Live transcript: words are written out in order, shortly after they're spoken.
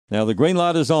Now the green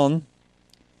light is on.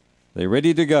 They're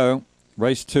ready to go.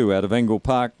 Race 2 out of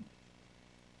Angle-Park.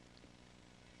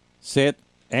 Set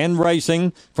and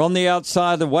racing from the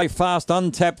outside, away fast,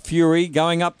 Untapped Fury,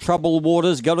 going up troubled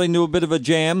waters, got into a bit of a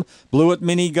jam. Blewett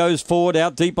Mini goes forward,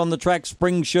 out deep on the track,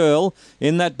 Spring Shirl.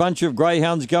 In that bunch of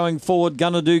greyhounds going forward,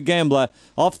 Gonna Do Gambler.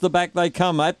 Off the back they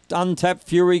come, at Untapped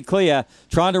Fury clear.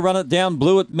 Trying to run it down,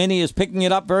 Blewett Mini is picking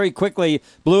it up very quickly.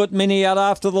 Blewett Mini out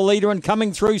after the leader and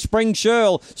coming through, Spring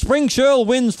Shirl. Spring Shirl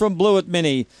wins from Blewett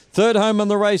Mini. Third home in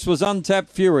the race was Untapped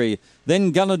Fury.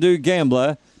 Then Gonna Do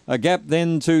Gambler. A gap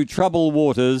then to Trouble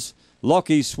Waters,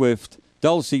 Lockie Swift,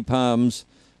 Dulcie Palms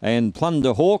and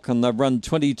Plunder Hawk, and they've run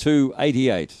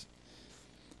 22.88.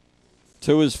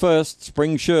 2 is first,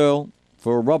 Spring Shirl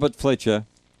for Robert Fletcher.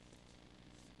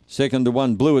 Second to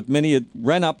 1, Blewett Mini. It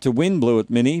ran up to win Blewett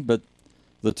Mini, but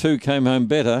the 2 came home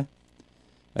better.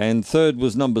 And third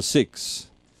was number 6,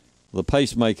 the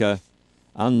pacemaker,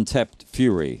 Untapped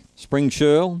Fury. Spring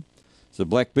Shirl is a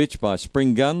black bitch by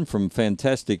Spring Gun from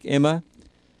Fantastic Emma.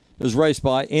 It was raced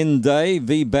by N. Day,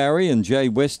 V. Barry and Jay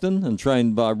Weston and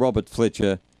trained by Robert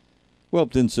Fletcher,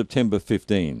 whelped in September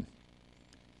 15.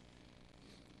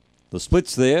 The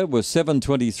splits there were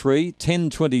 7.23,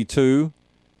 10.22,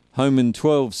 home in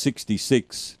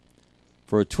 12.66.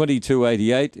 For a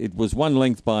 22.88, it was 1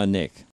 length by a neck.